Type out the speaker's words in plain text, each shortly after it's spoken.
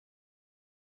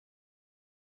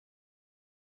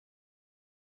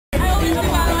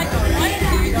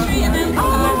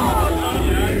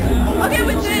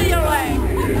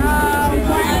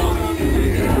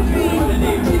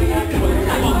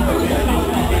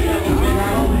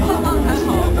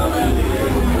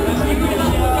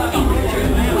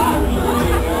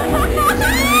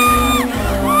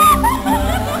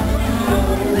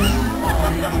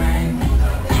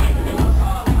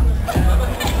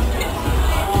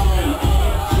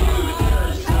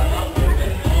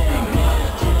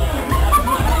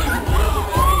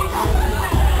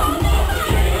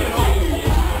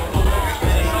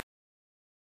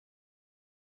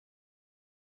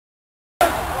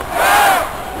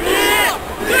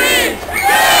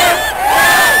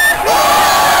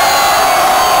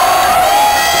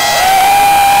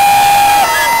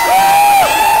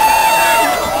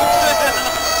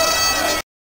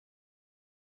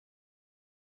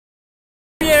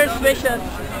Year's wishes.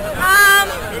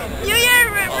 New Year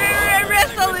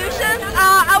resolutions.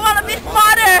 I want to be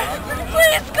smarter.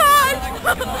 Please, God,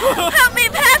 help me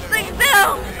pass things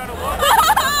down.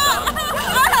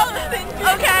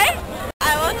 Okay.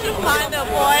 I want to find a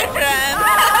boyfriend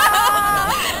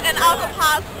and also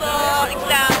pass the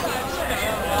exam.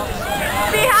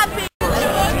 Be happy.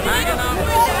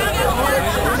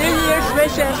 New Year's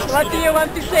wishes. What do you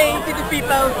want to say to the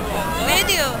people?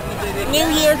 Video. New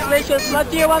Year's wishes. What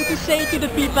do you want to say to the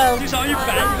people? Happy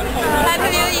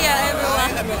New Year,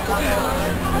 everyone.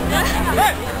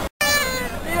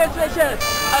 New Year's wishes.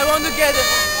 I want to get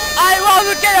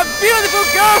a beautiful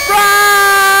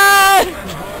girlfriend.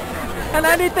 And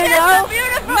anything else?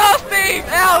 Nothing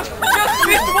else. Just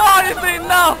this one is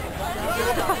enough.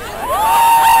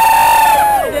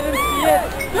 I didn't see it.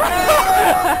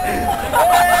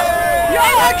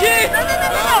 You're lucky.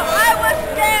 No. I was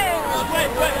scared.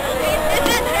 It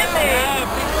didn't hit me.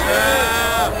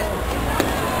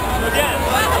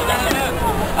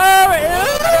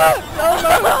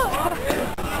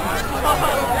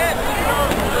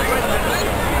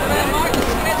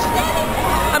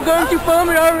 I'm going to form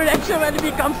your reaction when it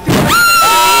becomes too much.